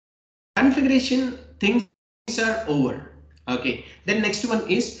configuration things are over. Okay, then next one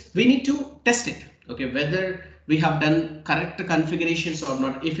is we need to test it. Okay, whether we have done correct configurations or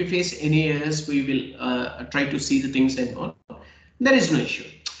not. If we face any errors, we will try to see the things and all. There is no issue.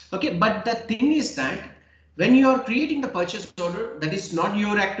 Okay, but the thing is that when you are creating the purchase order, that is not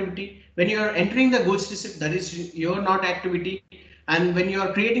your activity. When you are entering the goods receipt, that is your not activity. And when you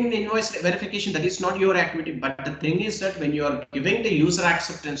are creating the invoice verification, that is not your activity. But the thing is that when you are giving the user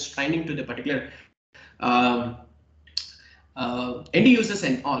acceptance training to the particular um, end users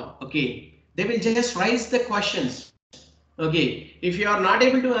and all, okay, they will just raise the questions. Okay, if you are not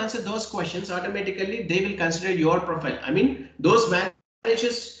able to answer those questions, automatically they will consider your profile. I mean, those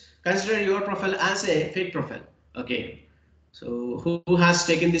managers consider your profile as a fake profile. Okay, so who has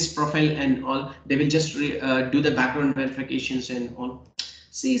taken this profile and all, they will just do the background verifications and all.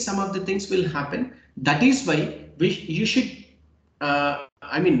 See, some of the things will happen. That is why you should,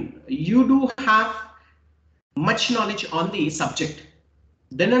 I mean, you do have much knowledge on the subject.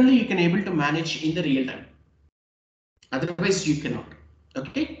 Then only you can able to manage in the real time. Otherwise you cannot.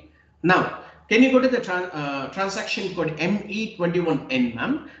 Okay, now can you go to the transaction code ME21N,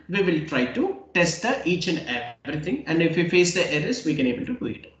 ma'am? We will try to test the each and everything, and if we face the errors, we can able to do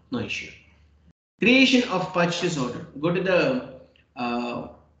it. No issue. Creation of purchase order. Go to the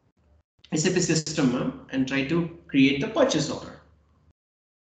SAP system, ma'am, and try to create the purchase order.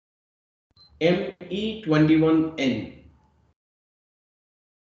 ME21N.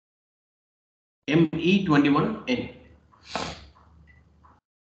 ME21N.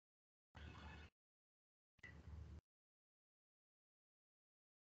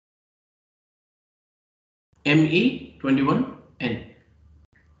 ME21N.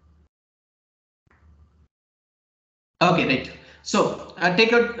 Okay, right. So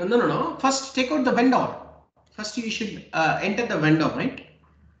take out, no. First take out the vendor. First you should enter the vendor, right?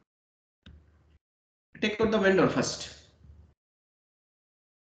 Take out the vendor first.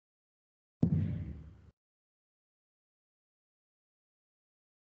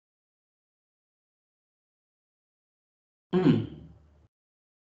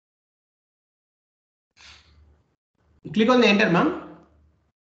 Click on the enter, ma'am.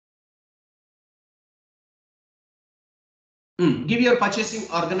 Give your purchasing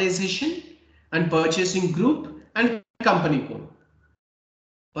organization and purchasing group and company code.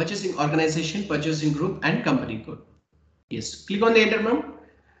 Purchasing organization, purchasing group and company code. Yes, click on the enter, ma'am.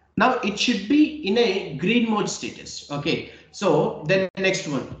 Now it should be in a green mode status. Okay, so then next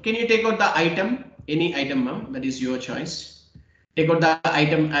one, can you take out the item, any item, ma'am? That is your choice. Take out the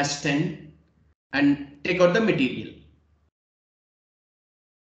item as 10 and take out the material.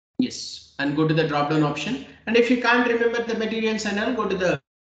 Yes, and go to the drop down option. And if you can't remember the materials and all, go to the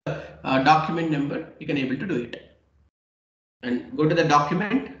document number. You can able to do it. And go to the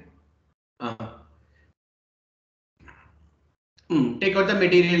document. Take out the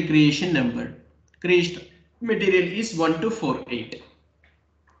material creation number. Creation material is 1248.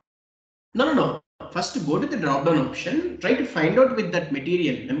 No. First go to the drop down option. Try to find out with that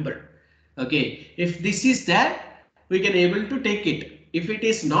material number. Okay. If this is there, we can able to take it. If it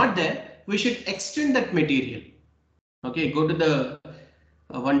is not there, we should extend that material. Okay. Go to the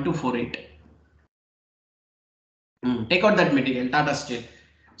 1248. Take out that material, Tata Steel.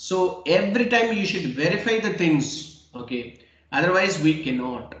 So every time you should verify the things. Okay. Otherwise we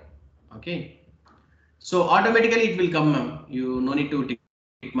cannot. Okay. So automatically it will come, ma'am. You no need to tick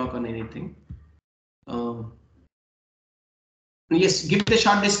mark on anything. Yes, give the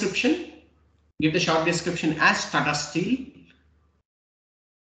short description. Give the short description as Tata Steel.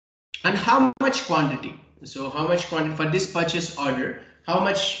 And how much quantity? So how much quantity for this purchase order? How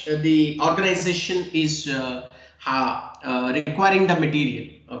much the organization is requiring the material?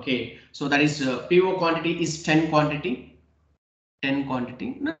 Okay, so that is PO quantity is 10 quantity. 10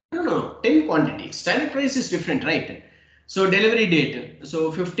 quantity. No. 10 quantity. Standard price is different, right? So delivery date.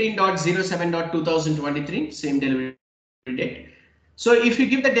 So 15.07.2023, same delivery date. So if you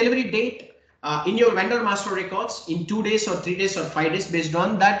give the delivery date in your vendor master records in 2 days or 3 days or 5 days, based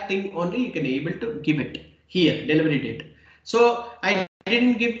on that thing only you can able to give it here, delivery date. So I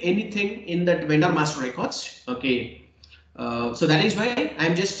didn't give anything in that vendor master records. Okay. So that is why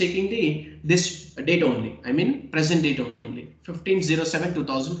I'm just taking this date only. I mean present date only,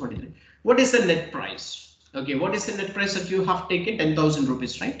 15/07/2023. What is the net price? Okay, what is the net price that you have taken? 10,000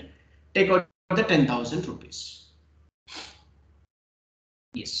 rupees, right? Take out the 10,000 rupees.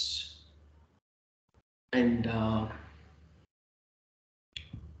 Yes. And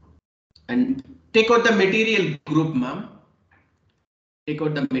take out the material group, ma'am. Take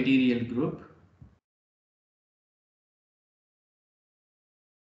out the material group.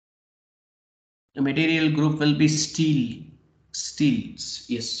 The material group will be steel. Steels.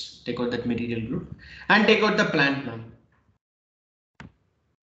 Yes. Take out that material group and take out the plant now.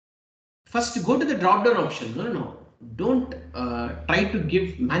 First, go to the drop down option. No, no, no. Don't try to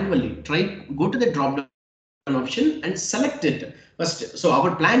give manually. Go to the drop down option and select it first. So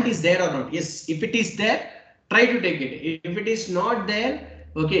our plant is there or not? Yes. If it is there, try to take it. If it is not there,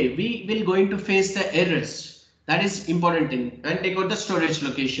 okay, we will going to face the errors. That is important thing. And take out the storage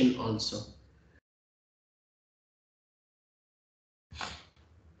location also.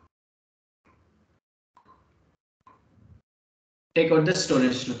 Take out the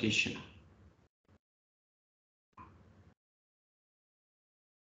storage location.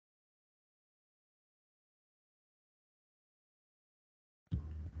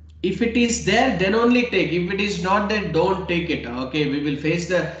 If it is there, then only take. If it is not there, don't take it. Okay, we will face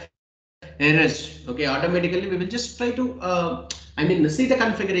the errors. Okay, automatically we will just try to I mean see the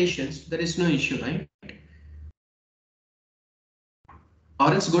configurations. There is no issue, right?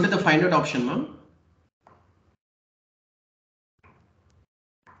 Or else go to the find out option, ma'am.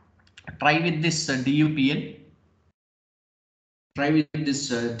 Try with this DUPL. Try with this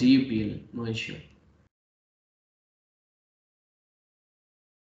DUPL. No issue.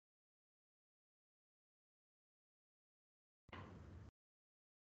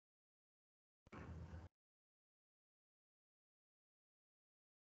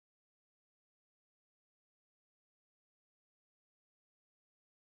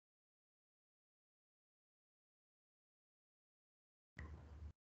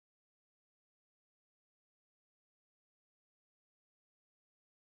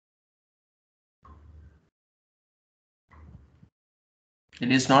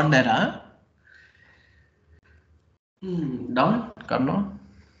 It is not there, huh? Down, come down.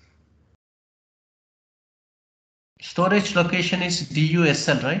 Storage location is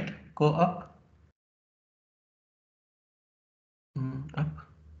DUSL, right? Go up. Up.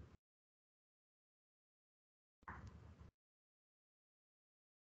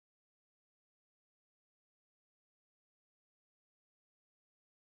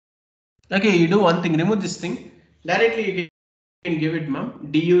 Okay, you do one thing. Remove this thing. Directly you can give it, ma'am.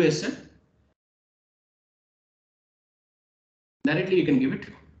 DUSL. Directly you can give it.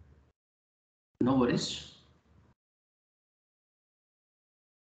 No worries.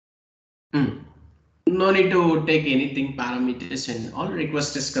 No need to take anything parameters and all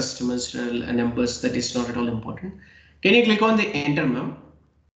request is customers numbers, that is not at all important. Can you click on the enter, ma'am?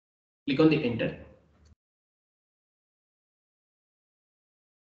 Click on the enter.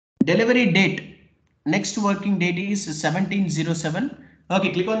 Delivery date. Next working date is 1707.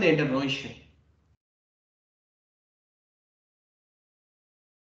 Okay, click on the enter, no issue.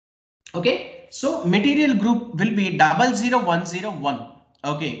 Okay, so material group will be 00101.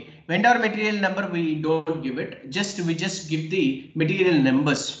 Okay, vendor material number we don't give it, we just give the material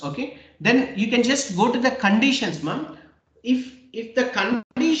numbers. Okay, then you can just go to the conditions, ma'am. If the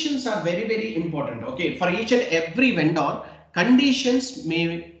conditions are very important, okay, for each and every vendor, conditions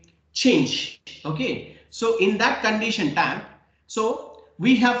may change. Okay, so in that condition tab, so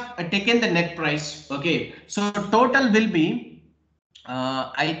we have taken the net price. Okay, so total will be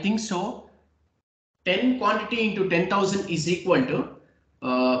I think so 10 quantity into 10,000 is equal to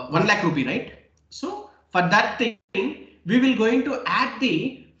 1 lakh rupee, right? So for that thing, we will going to add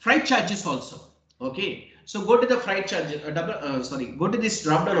the freight charges also. Okay. So go to the freight charges, go to this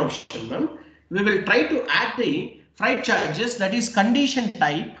drop down option, ma'am. We will try to add the freight charges, that is condition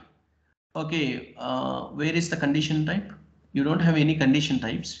type. Okay. Where is the condition type? You don't have any condition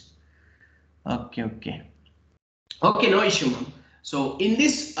types. Okay. Okay, no issue, ma'am. So in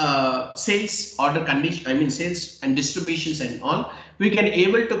this sales order condition, I mean sales and distributions and all, we can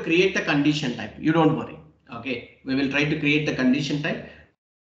able to create the condition type. You don't worry. Okay, we will try to create the condition type.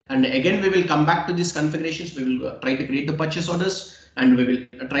 And again, we will come back to these configurations. We will try to create the purchase orders and we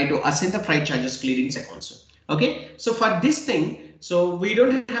will try to assign the freight charges clearing check also. Okay, so for this thing, so we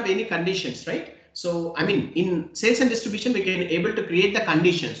don't have any conditions, right? So I mean, in sales and distribution, we can able to create the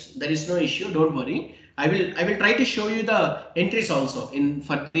conditions. There is no issue. Don't worry. I will try to show you the entries also in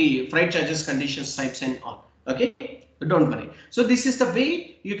for the freight charges, conditions, types, and all. Okay, don't worry. So this is the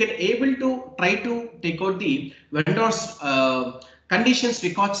way you can able to try to take out the vendors. Conditions,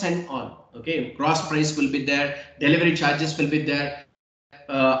 records, and all. Okay, gross price will be there, delivery charges will be there,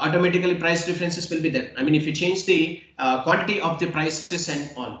 automatically price differences will be there. I mean, if you change the quantity of the prices and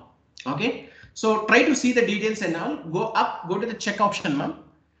all. Okay, so try to see the details and all. Go up, go to the check option, ma'am.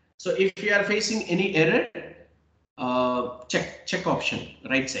 So if you are facing any error, check option,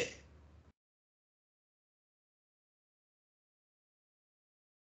 right side.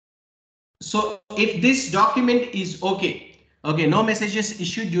 So if this document is okay, okay, no messages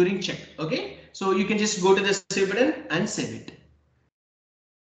issued during check. Okay, so you can just go to the save button and save it.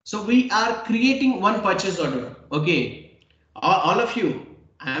 So we are creating one purchase order. Okay, all of you,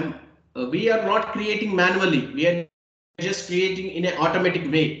 we are not creating manually. We are just creating in an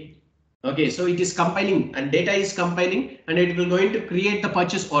automatic way. Okay, so it is compiling and data is compiling and it will going to create the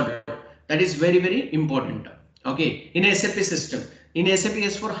purchase order. That is very important. Okay, in SAP system, in SAP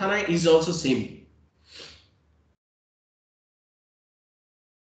S4 HANA is also same.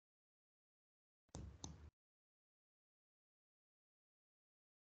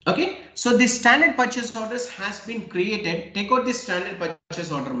 Okay, so the standard purchase orders has been created. Take out this standard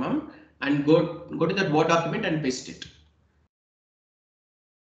purchase order, ma'am, and go to that Word document and paste it.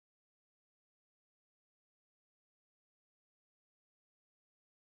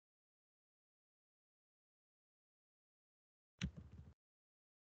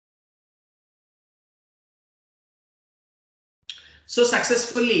 So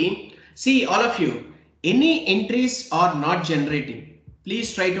successfully, see all of you, any entries are not generating.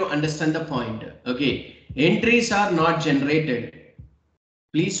 Please try to understand the point. Okay, entries are not generated.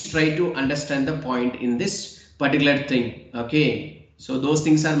 Please try to understand the point in this particular thing. Okay, so those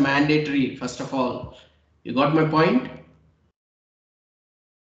things are mandatory. First of all, you got my point?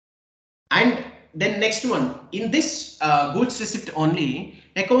 And then next one, in this goods receipt only,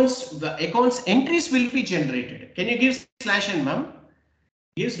 accounts entries will be generated. Can you give slash n, ma'am?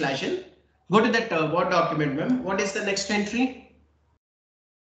 Give slash n. Go to that Word document, ma'am. What is the next entry?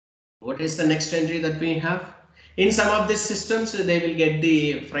 What is the next entry that we have? In some of these systems, they will get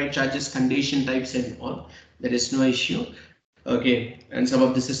the freight charges, condition types and all. There is no issue. Okay, and some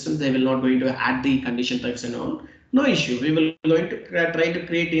of the systems, they will not going to add the condition types and all. No issue. We will going to try to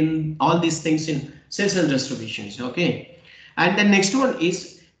create in all these things in sales and distributions. Okay. And the next one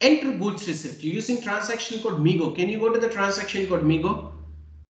is enter goods receipt using transaction code Migo. Can you go to the transaction code Migo?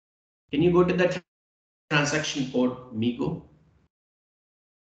 Can you go to the transaction code Migo?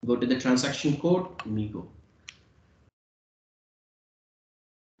 Go to the transaction code Migo.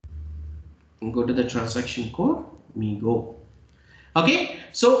 Go to the transaction code Migo. Okay,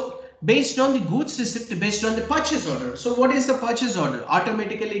 so based on the goods receipt, based on the purchase order. So what is the purchase order?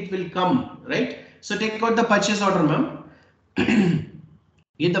 Automatically it will come, right? So take out the purchase order, ma'am.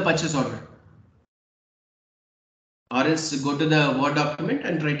 Get the purchase order. Or else go to the Word document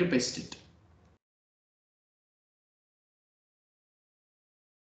and try to paste it.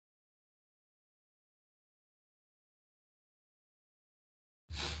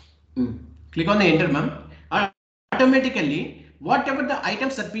 Click on the enter, ma'am. Automatically, whatever the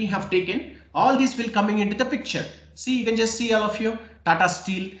items that we have taken, all these will coming into the picture. See, you can just see all of you. Tata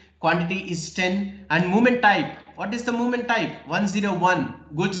Steel, quantity is 10 and movement type. What is the movement type? 101,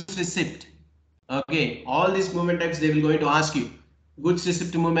 goods receipt. Okay, all these movement types they will going to ask you. Goods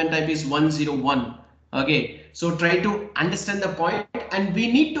receipt movement type is 101. Okay, so try to understand the point and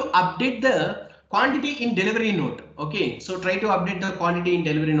we need to update the quantity in delivery note. Okay, so try to update the quantity in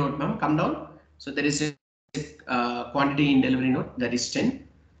delivery note, ma'am. Come down. So there is a quantity in delivery note that is 10.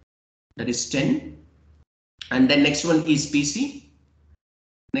 That is 10. And then next one is PC.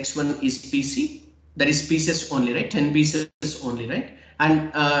 Next one is PC. That is pieces only, right? 10 pieces only, right?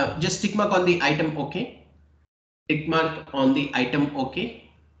 And just tick mark on the item. Okay. Tick mark on the item. Okay.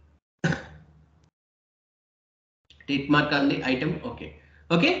 Tick mark on the item. Okay.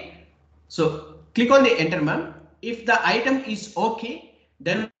 Okay. So click on the enter, ma'am. If the item is okay,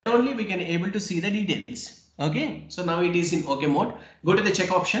 then only we can able to see the details. Okay. So now it is in okay mode. Go to the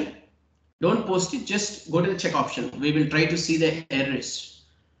check option. Don't post it. Just go to the check option. We will try to see the errors.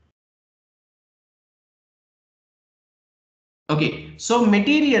 Okay. So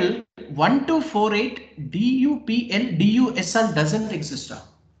material 1248 DUPL DUSL doesn't exist.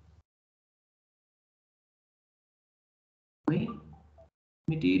 Why?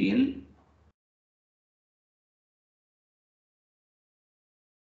 Material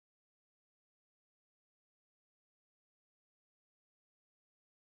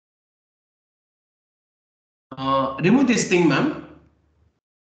remove this thing, ma'am.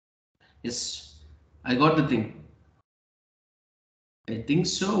 Yes, I got the thing. I think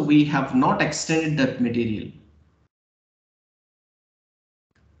so. We have not extended that material.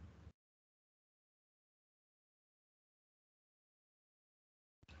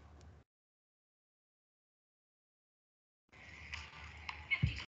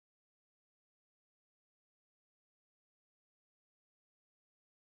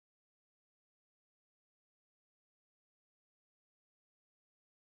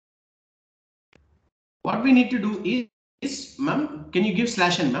 What we need to do is, ma'am, can you give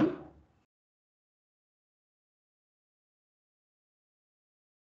slash n, ma'am?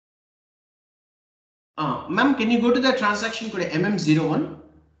 Ma'am, can you go to the transaction code MM01?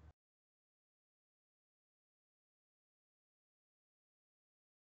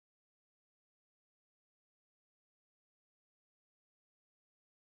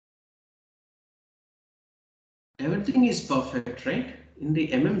 Everything is perfect, right? In the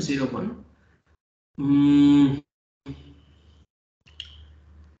MM01. Mm,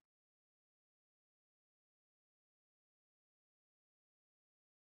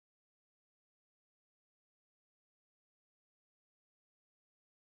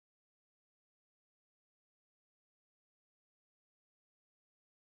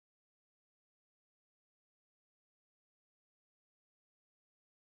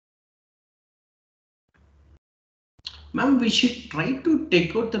 Ma'am, we should try to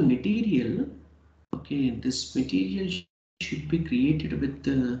take out the material. Okay, this material should be created with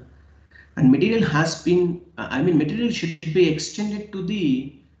the and material has been. I mean, material should be extended to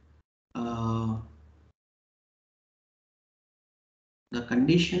uh, the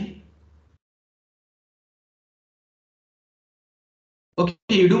condition. Okay,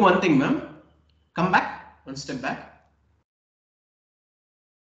 you do one thing, ma'am. Come back, one step back.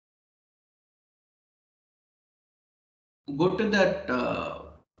 Go to that.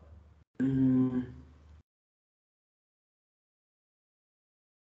 Mm,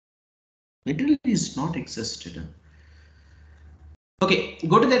 Material is not existed. Okay,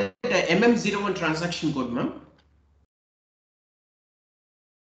 go to that MM01 transaction code, ma'am.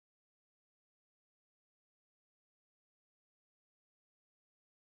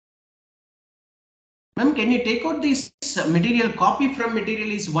 Ma'am, can you take out this material? Copy from material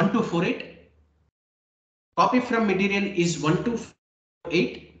is 1248. Copy from material is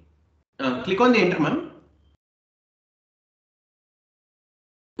 1248. Click on the enter, ma'am.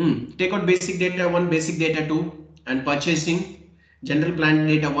 Take out basic data 1, basic data 2, and purchasing, general plan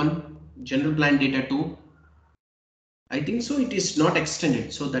data 1, general plan data 2. I think so it is not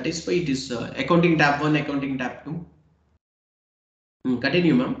extended. So that is why it is accounting tab 1, accounting tab 2.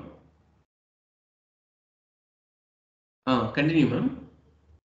 Continue, ma'am. Continue, ma'am.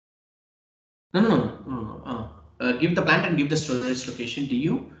 No, no, no, no, no. Give the plant and give the storage location to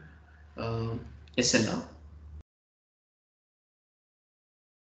you. SLR.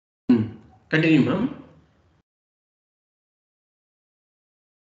 Continue, ma'am.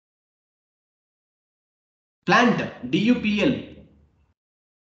 Plant DUPL.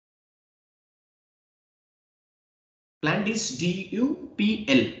 Plant is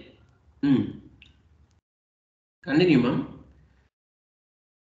DUPL. Continue, ma'am.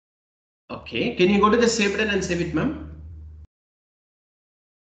 Okay. Can you go to the save button and save it, ma'am?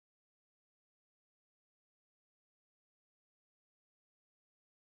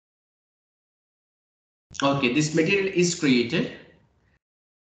 Okay. This material is created.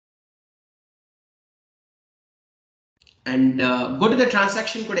 And go to the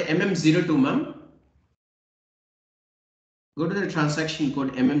transaction code MM02, ma'am. Go to the transaction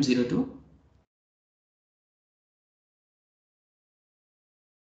code MM02.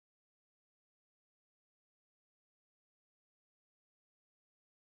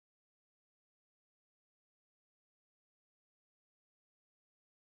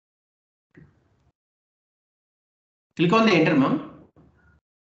 Click on the enter, ma'am.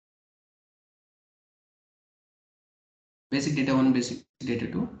 Basic data 1, basic data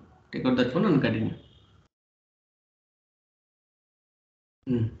 2. Take out that one and continue.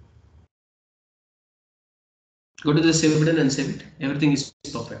 Go to the save button and save it. Everything is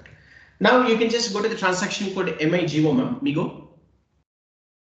perfect. Now you can just go to the transaction code MIGO, ma'am. Migo.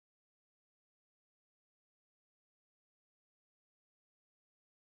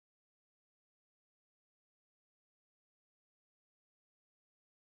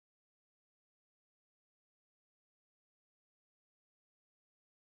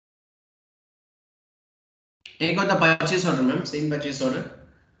 Take out the purchase order, ma'am. Same purchase order.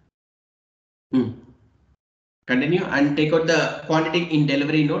 Continue and take out the quantity in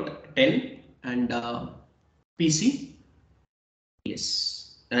delivery note 10 and PC.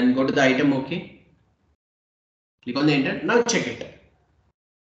 Yes. And go to the item. Okay. Click on the enter. Now check it.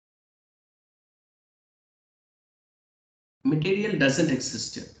 Material doesn't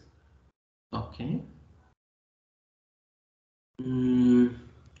exist here. Okay.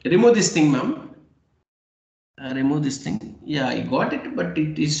 Remove this thing, ma'am. Remove this thing. Yeah, I got it, but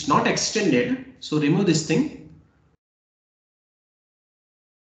it is not extended. So remove this thing.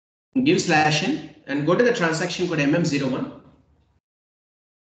 Give /n and go to the transaction code MM01.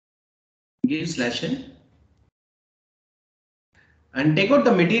 Give /n and take out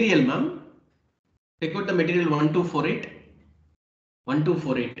the material, ma'am. Take out the material 1248.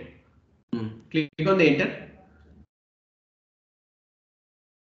 1248. Click on the enter.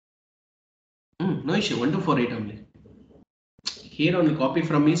 No issue. 1248 only. Here only copy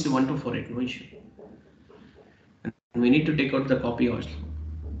from me is 1248. No issue. And we need to take out the copy also.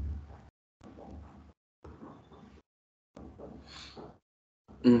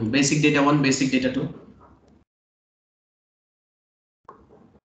 Basic data 1, basic data 2.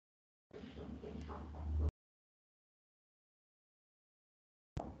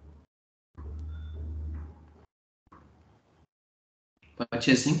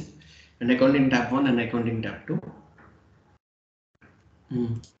 Purchasing and accounting tab 1 and accounting tab 2.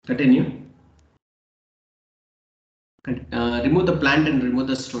 Continue. Remove the plant and remove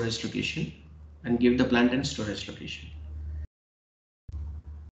the storage location and give the plant and storage location.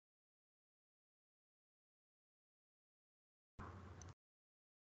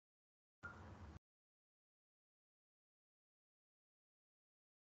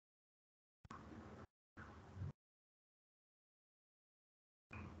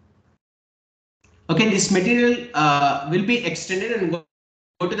 Okay, this material will be extended and go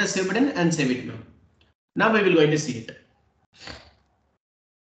to the save button and save it now. Now we will going to see it.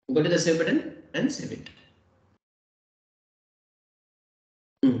 Go to the save button and save it.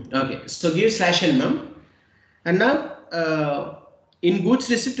 Okay, so give /n now, and now in goods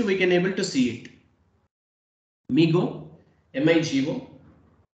receipt we can able to see it. Migo, Migo,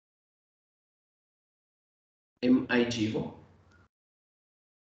 Migo.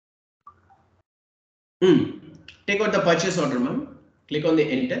 Take out the purchase order, ma'am. Click on the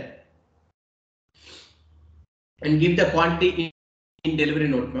enter and give the quantity in delivery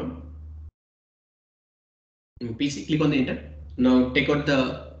note, ma'am. PC, click on the enter. Now take out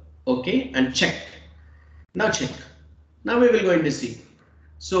the OK and check. Now check. Now we will going to see.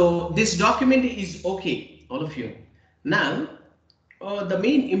 So this document is okay, all of you. Now the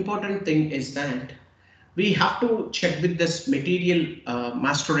main important thing is that we have to check with this material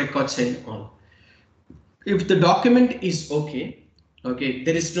master records and all. If the document is okay,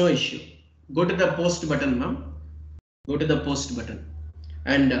 there is no issue. Go to the post button, ma'am. Go to the post button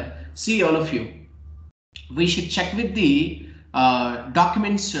and see, all of you. We should check with the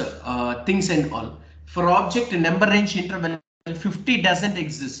documents things and all. For object number range interval 50 doesn't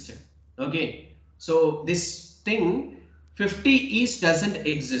exist. Okay, so this thing 50 is doesn't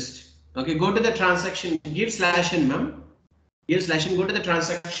exist. Okay, go to the transaction, give /n, ma'am. Give /n, go to the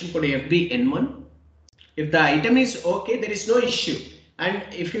transaction code FBN1. If the item is okay, there is no issue. And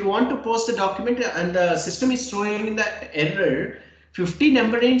if you want to post the document and the system is throwing the error, 50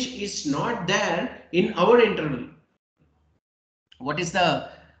 number range is not there in our interval. What is the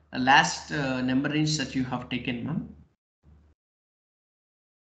last number range that you have taken, ma'am?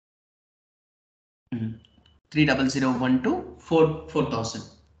 30012 4000.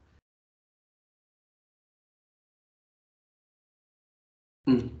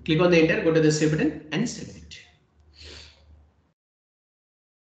 Click on the enter, go to the save button and save it.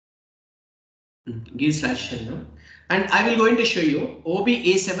 Give /n now. And I will going to show you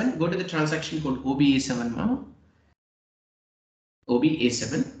OBA7. Go to the transaction code OBA7 now.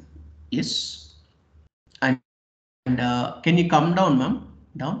 OBA7. Yes. And can you come down, ma'am?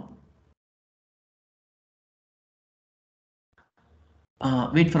 Down.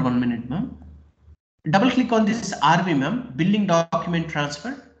 Wait for 1 minute, ma'am. Double click on this RV, ma'am. Billing document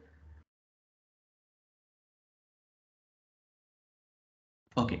transfer.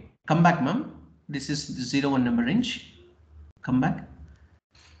 Okay, come back, ma'am. This is the 01 number range. Come back.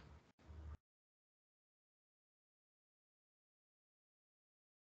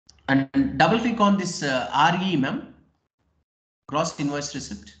 And double click on this RE, ma'am. Gross invoice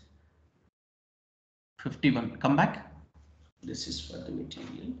receipt. 51. Come back. This is for the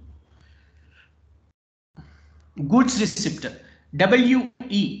material. Goods receipt.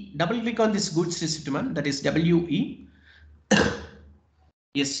 WE. Double click on this goods receipt, ma'am. That is WE.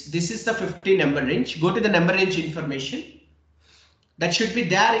 Yes, this is the 50 number range. Go to the number range information. That should be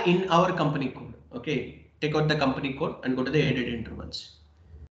there in our company code. Okay, take out the company code and go to the edit intervals.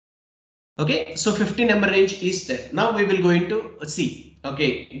 Okay, so 50 number range is there. Now we will go into see.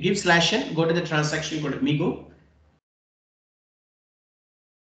 Okay, give /n, go to the transaction code Migo.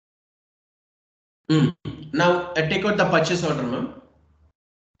 Now take out the purchase order, ma'am.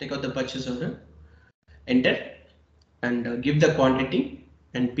 Take out the purchase order, enter and give the quantity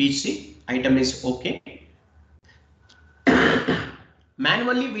and PC. Item is okay.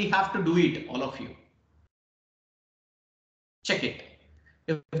 Manually we have to do it, all of you. Check it.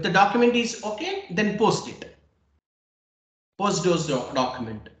 If the document is okay, then post it. Post those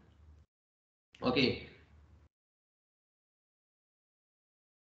document. Okay.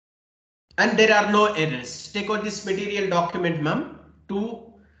 and there are no errors. Take out this material document, ma'am, to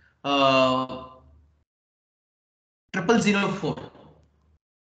 0004.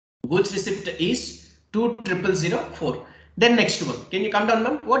 Goods receipt is 20004. Then next one. Can you come down,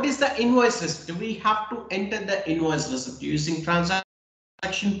 ma'am? What is the invoice receipt? We have to enter the invoice receipt using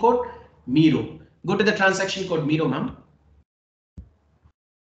transaction code Miro. Go to the transaction code Miro, ma'am.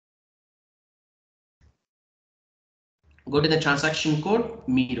 Go to the transaction code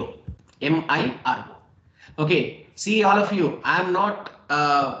Miro. M-I-R-O. Okay, see all of you, I am not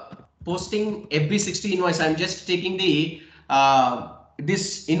posting FB60 invoice. I'm just taking the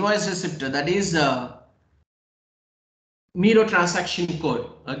this invoice receipt, that is Miro transaction code.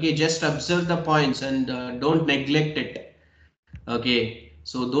 Okay, just observe the points and don't neglect it. Okay,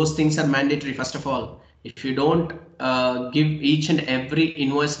 so those things are mandatory. First of all, if you don't give each and every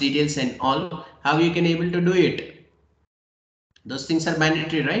invoice details and all, how you can able to do it? Those things are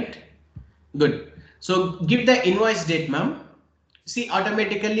mandatory, right? Good. So give the invoice date, ma'am. See,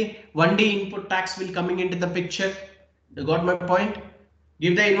 automatically 1D input tax will coming into the picture. You got my point?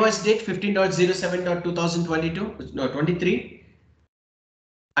 Give the invoice date 15.07.2022, no 23,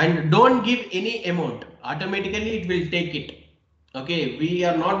 and don't give any amount. Automatically it will take it. Okay, we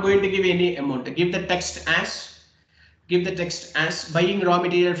are not going to give any amount. Give the text as buying raw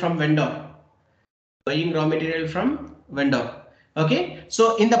material from vendor. Buying raw material from vendor. Okay,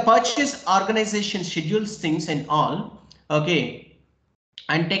 so in the purchase organization schedules things and all. Okay,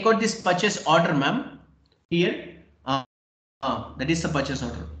 and take out this purchase order, ma'am. Here, that is the purchase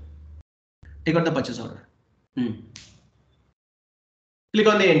order. Take out the purchase order. Click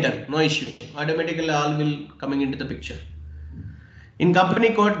on the enter. No issue. Automatically all will coming into the picture. In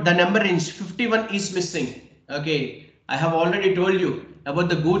company code, the number range 51 is missing. Okay, I have already told you about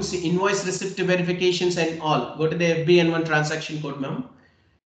the goods invoice receipt verifications and all. Go to the FBN1 transaction code, ma'am.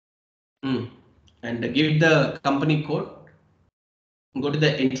 And give the company code. Go to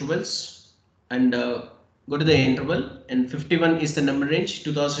the intervals and go to the interval, and 51 is the number range.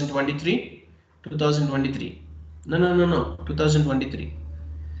 2023. No 2023.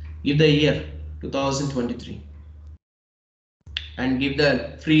 Give the year 2023 and give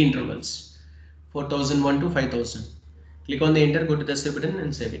the free intervals 4001 to 5000. Click on the enter, go to the save button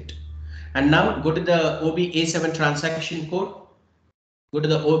and save it. And now go to the OBA7 transaction code. Go to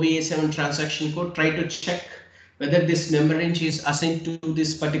the OBA7 transaction code. Try to check whether this number range is assigned to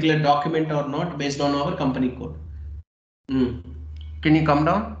this particular document or not based on our company code. Can you come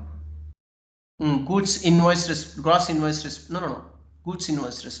down? Goods invoice receipt, gross invoice receipt. No. Goods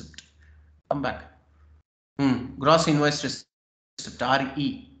invoice receipt. Come back. Gross invoice receipt.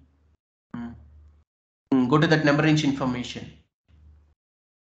 RE. Go to that number range information.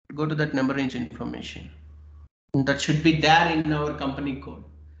 Go to that number range information. That should be there in our company code.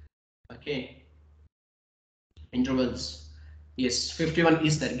 Okay. Intervals. Yes, 51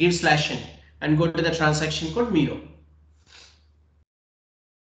 is there. Give /n and go to the transaction code Miro.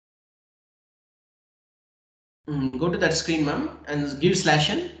 Go to that screen, ma'am, and give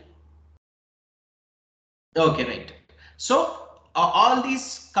 /n. Okay, right. So all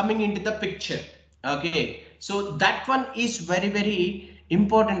these coming into the picture. Okay, so that one is very, very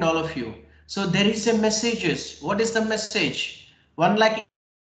important, all of you. So there is a messages. What is the message? 1 lakh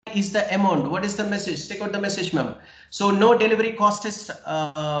is the amount. What is the message? Take out the message, ma'am. So no delivery cost is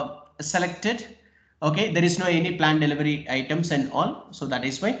selected. Okay, there is no any planned delivery items and all. So that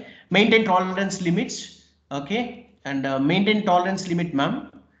is why maintain tolerance limits. Okay, and maintain tolerance limit, ma'am,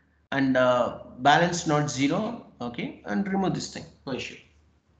 and balance not 0. Okay, and remove this thing. No issue.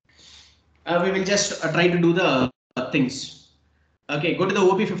 We will just try to do the things. Okay, go to the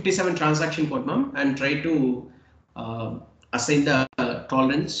OB57 transaction code, ma'am, and try to assign the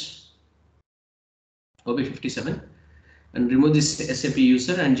tolerance OB57 and remove this SAP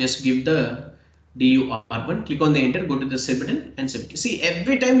user and just give the DUR1. Click on the enter, go to the save button and save it. See,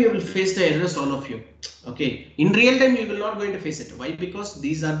 every time you will face the errors, all of you. Okay, in real time you will not going to face it. Why? Because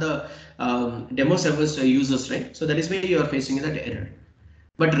these are the demo servers users, right? So that is why you are facing that error.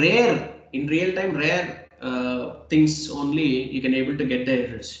 But in real time, rare things only you can able to get the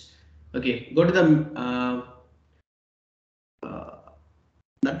errors. Okay, go to the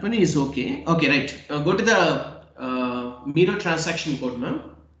that one is okay. Okay, right. Go to the Miro transaction code,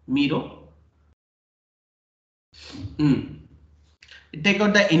 ma'am. Miro. Take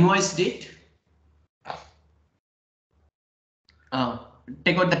out the invoice date.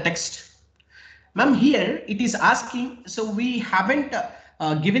 Take out the text. Ma'am, here it is asking, so we haven't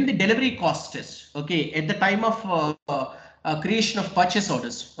given the delivery costs, okay, at the time of creation of purchase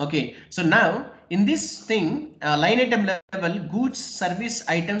orders. Okay, so now in this thing, line item level, goods, service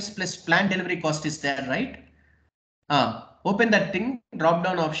items plus planned delivery cost is there, right? Open that thing, drop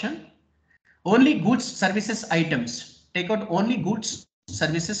down option. Only goods, services, items. Take out only goods,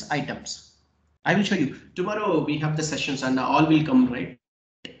 services, items. I will show you. Tomorrow we have the sessions and all will come, right?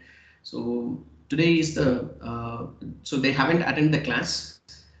 So today is so they haven't attended the class.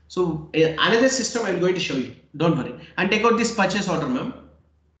 So another system I'm going to show you. Don't worry. And take out this purchase order, ma'am.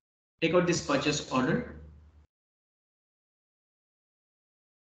 Take out this purchase order.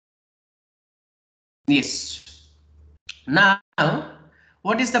 Yes. Now,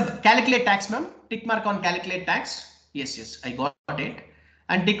 what is the calculate tax, ma'am? Tick mark on calculate tax. Yes, yes, I got it.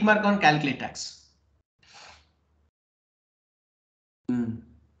 And tick mark on calculate tax.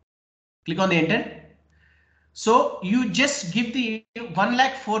 Click on the enter. So you just give the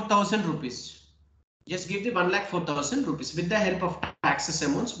 1,04,000 rupees. Just give the 1,04,000 rupees with the help of taxes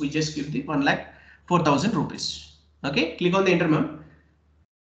amounts. We just give the 1,04,000 rupees. Okay, click on the enter, ma'am.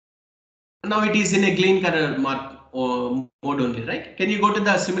 Now it is in a green color mark or mode only, right? Can you go to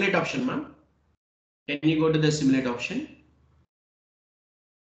the simulate option, ma'am? Can you go to the simulate option?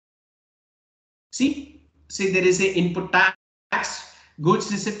 See there is a input tax,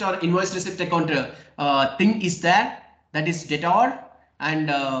 goods receipt or invoice receipt account thing is there. That is debtor. And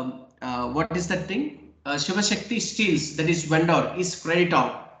what is that thing? Shiva Shakti Steels, that is vendor, is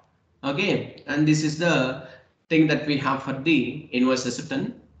creditor. Okay, and this is the thing that we have for the invoice receipt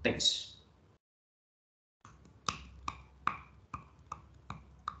and things.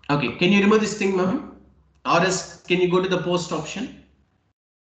 Okay, can you remove this thing, ma'am? Or else can you go to the post option?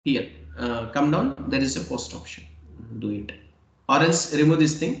 Here, come down, there is a post option. Do it. Or else remove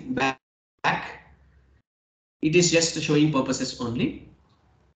this thing back. It is just showing purposes only.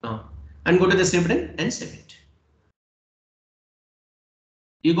 And go to the save button and save it.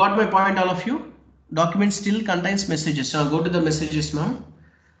 You got my point, all of you? Document still contains messages. So go to the messages, ma'am.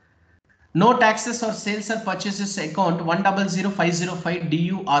 No taxes or sales or purchases account 100505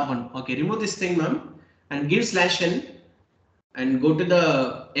 DUR1. Okay, remove this thing, ma'am, and give /n and go to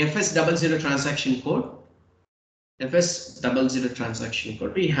the FS00 transaction code. FS00 transaction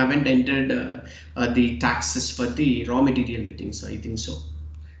code. We haven't entered the taxes for the raw material things. I think so.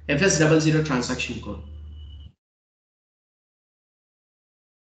 FS00 transaction code.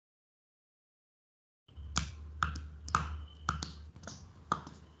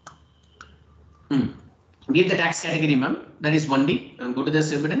 Give the tax category, ma'am. That is 1D. And go to the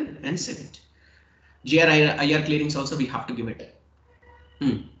save button and save it. IR clearings also we have to give it.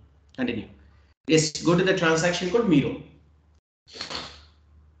 Continue. Yes, go to the transaction code Miro.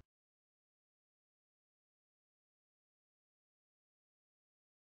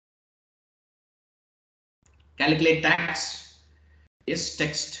 Calculate tax. Yes,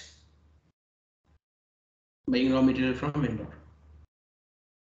 text. Buying raw material from vendor.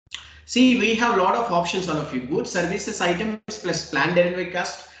 See, we have a lot of options, all of you. Goods, services, items plus planned delivery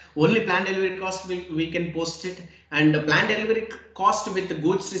cost. Only planned delivery cost we can post it, and the planned delivery cost with the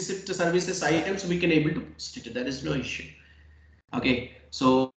goods, receipt, services, items we can able to post it. There is no issue. Okay,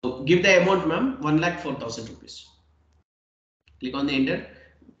 so give the amount, ma'am, 1,04,000 rupees. Click on the enter.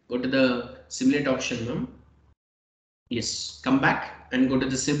 Go to the simulate option, ma'am. Yes, come back and go to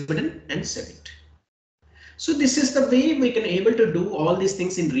the save button and save it. So this is the way we can able to do all these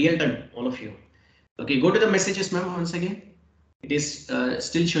things in real time, all of you. Okay, go to the messages, ma'am, once again. It is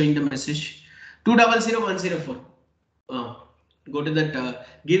still showing the message 200104. Go to that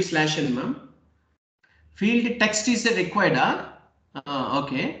give /n, ma'am. Field text is required.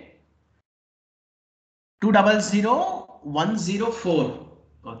 Okay. 200104.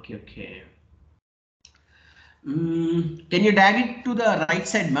 Okay. Can you drag it to the right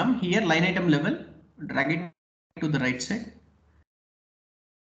side, ma'am? Here, line item level. Drag it to the right side.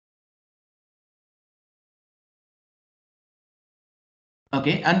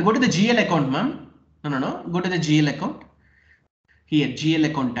 Okay, and go to the GL account, ma'am. No. Go to the GL account. Here, GL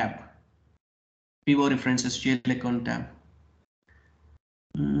account tab. PO references, GL account tab.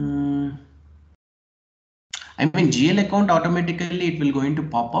 I mean, GL account automatically it will going to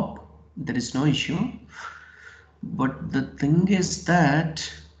pop up. There is no issue. But the thing is that,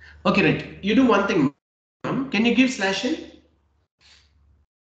 okay, right. You do one thing, ma'am. Can you give /n?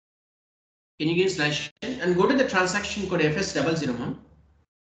 Can you give /n and go to the transaction code FS00, ma'am?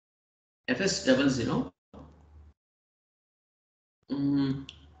 FS00.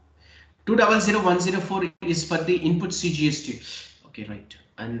 200104 is for the input CGST. Okay, right.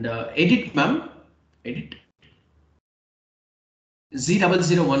 And edit, ma'am. Edit.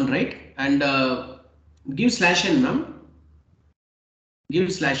 Z001, right? And give /n, ma'am. Give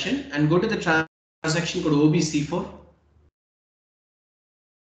 /n and go to the transaction code OBC4,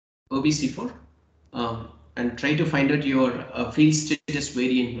 OBC4, and try to find out your field status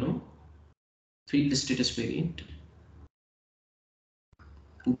variant now. Field status variant.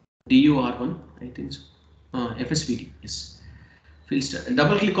 DUR1, I think so. FSVD, yes. Field status.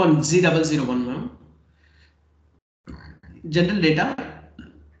 Double click on Z001 now. General data,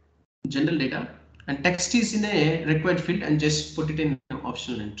 and text is in a required field and just put it in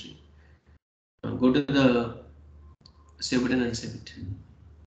optional entry. Go to the save button and save it.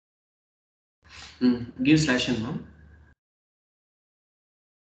 Give /n now.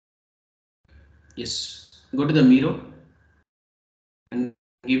 Yes. Go to the Miro and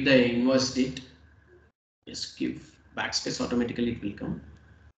give the invoice date. Yes. Give backspace, automatically it will come.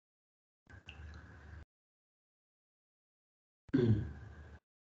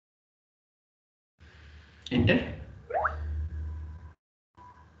 Enter.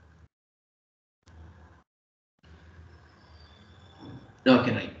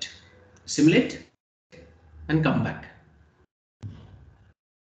 Okay, right. Simulate and come back.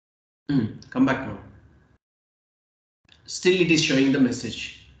 Come back now. Still it is showing the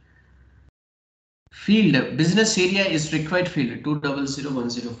message. Field business area is required field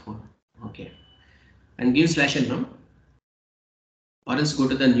 200104. Okay. And give /n now. Or else go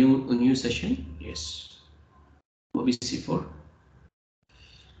to the new session. Yes. OBC4.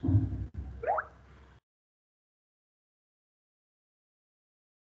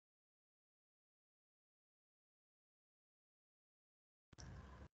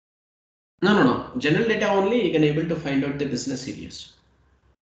 No. General data only, you can able to find out the business areas.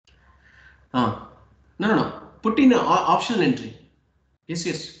 No. Put in an optional entry. Yes.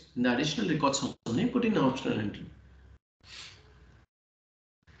 In the additional records only, put in an optional entry.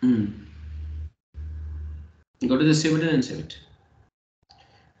 Go to the save button and save it.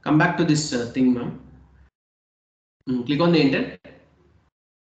 Come back to this thing, ma'am. Click on the enter.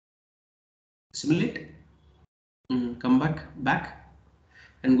 Simulate. Come back,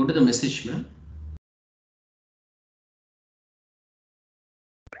 and go to the message, ma'am.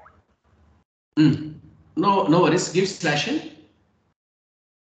 No worries. Give /n.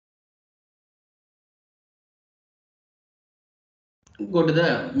 Go to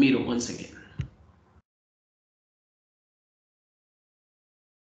the Miro once again.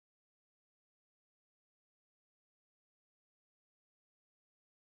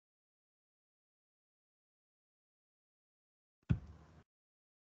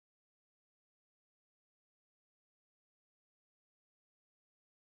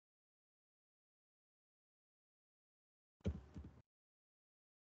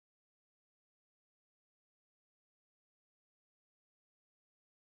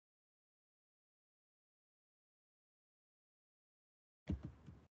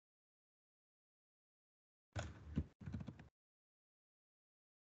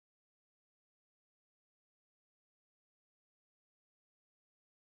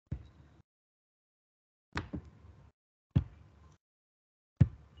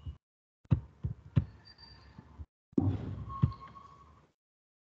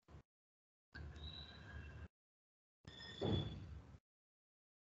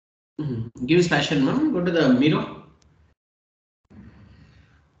 Give /n, ma'am. Go to the Miro.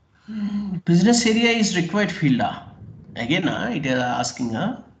 Business area is required field. Again, it is asking.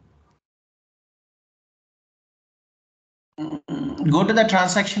 Go to the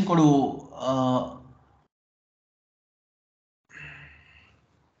transaction code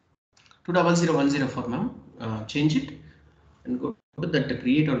 200104, ma'am. Change it and go to that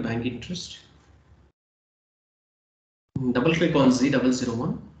create or bank interest. Double click on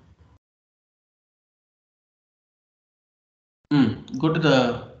Z001. Go to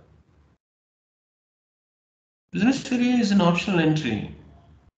the business area is an optional entry.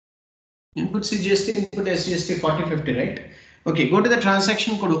 Input CGST, input SGST 4050, right? Okay, go to the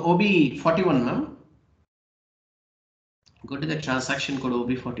transaction code OB41, ma'am. Go to the transaction code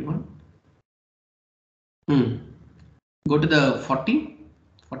OB41. Go to the 40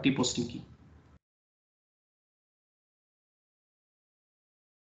 posting key.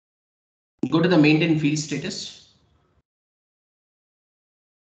 Go to the maintain field status.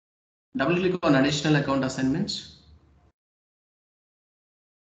 Double click on additional account assignments.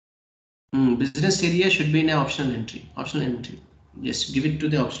 Business area should be in an optional entry. Yes, give it to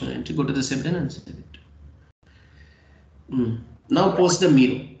the optional entry. Go to the save button and save it. Now post the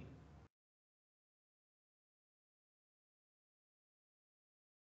Miro.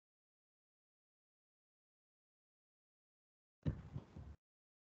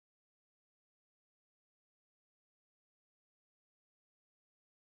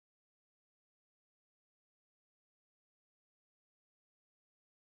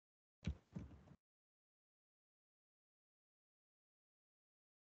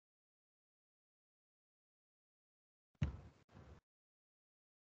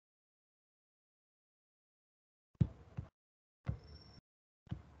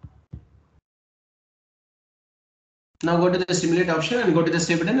 Now go to the simulate option and go to the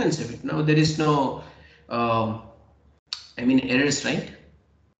save button and save it. Now there is no, errors, right?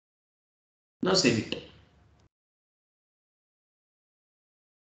 Now save it.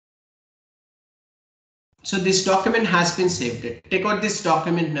 So this document has been saved. Take out this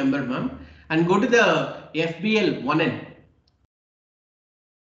document number, ma'am, and go to the FBL1N.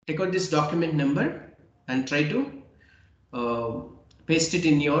 Take out this document number and try to paste it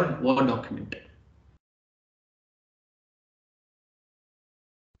in your Word document.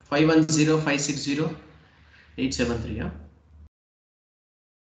 510560873. Yeah.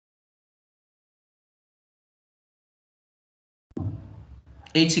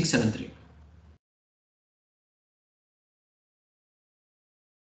 Eight six seven three.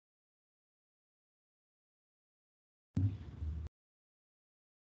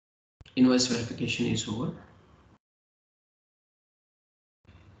 Invoice verification is over.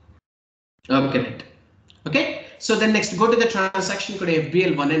 Okay, right. Okay, so then next go to the transaction code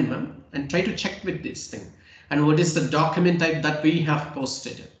FBL1N, ma'am, and try to check with this thing. And what is the document type that we have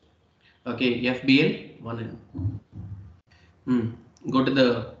posted? Okay, FBL1N. Go to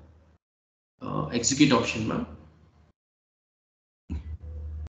the execute option, ma'am.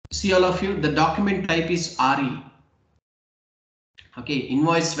 See all of you, the document type is RE. Okay,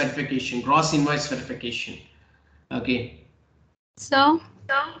 invoice verification, gross invoice verification. Okay. So,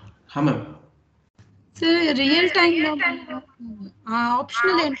 Ma'am. so real time లో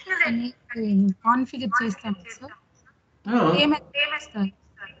optional entries అన్ని configure చేస్తాం sir ఏమైనా చేస్తారు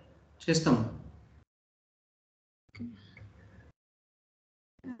చేస్తాం.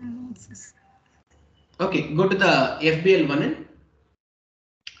 Okay, go to the FBL1N.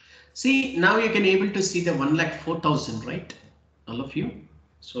 See, now you can able to see the 1,04,000, right? All of you.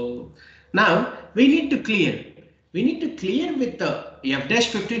 So now we need to clear. We need to clear with the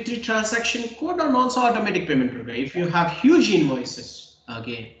F-53 transaction code and also automatic payment program. If you have huge invoices,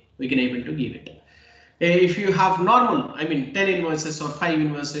 okay, we can able to give it. If you have normal, 10 invoices or 5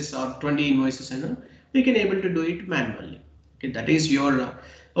 invoices or 20 invoices, we can able to do it manually. Okay, that is your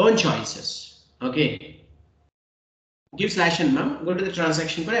own choices. Okay. Give /n, ma'am. Go to the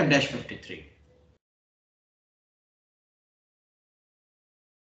transaction for F-53.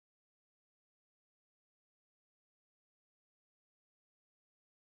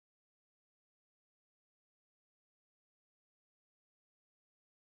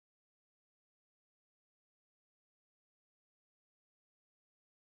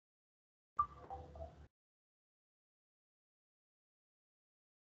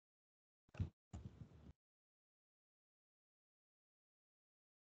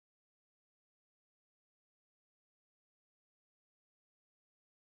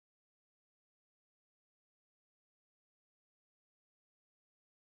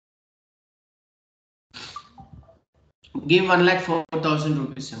 Give 1,04,000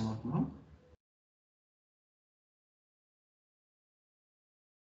 rupees amount, ma'am.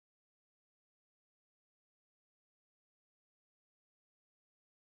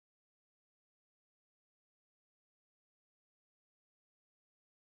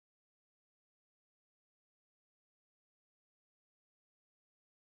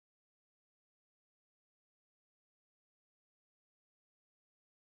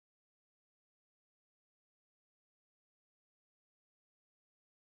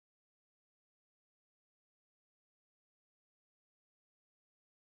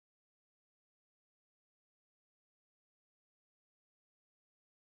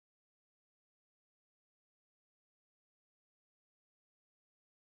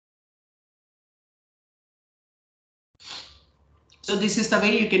 So this is the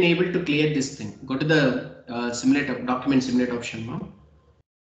way you can able to clear this thing. Go to the simulate document simulate option, ma'am.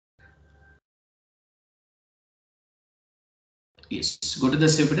 Yes, go to the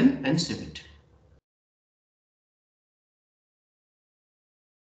save button and save it.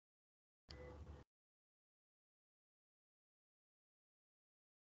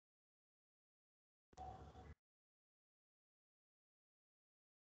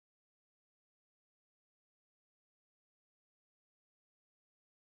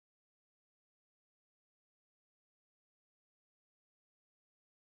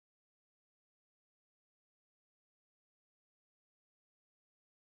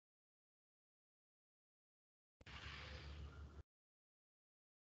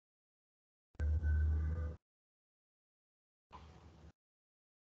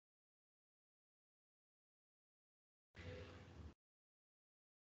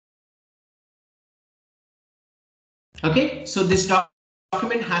 Okay, so this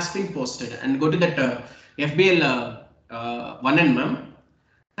document has been posted and go to that FBL 1N, ma'am,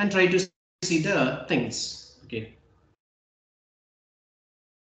 and try to see the things. Okay.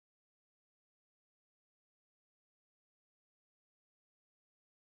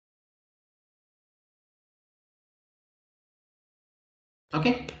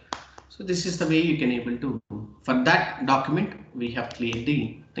 Okay, so this is the way you can able to, for that document we have cleared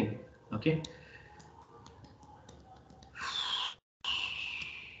the thing. Okay,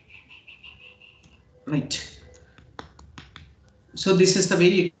 right. So this is the way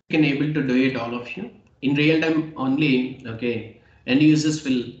you can able to do it, all of you, in real time only. Okay, end users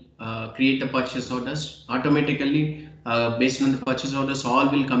will create the purchase orders automatically. Based on the purchase orders, all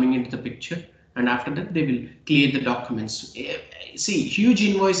will coming into the picture, and after that they will clear the documents. See, huge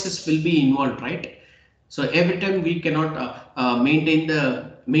invoices will be involved, right? So every time we cannot maintain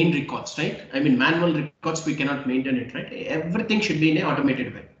the main records, right? I mean, manual records we cannot maintain it, right? Everything should be in an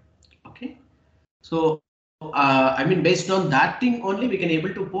automated way. Okay, so I mean, based on that thing only, we can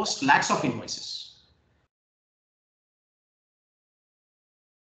able to post lakhs of invoices.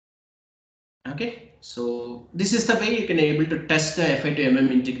 Okay, so this is the way you can able to test the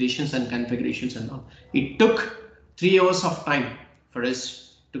FI2MM integrations and configurations and all. It took 3 hours of time for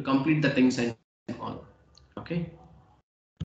us to complete the things and all. Okay.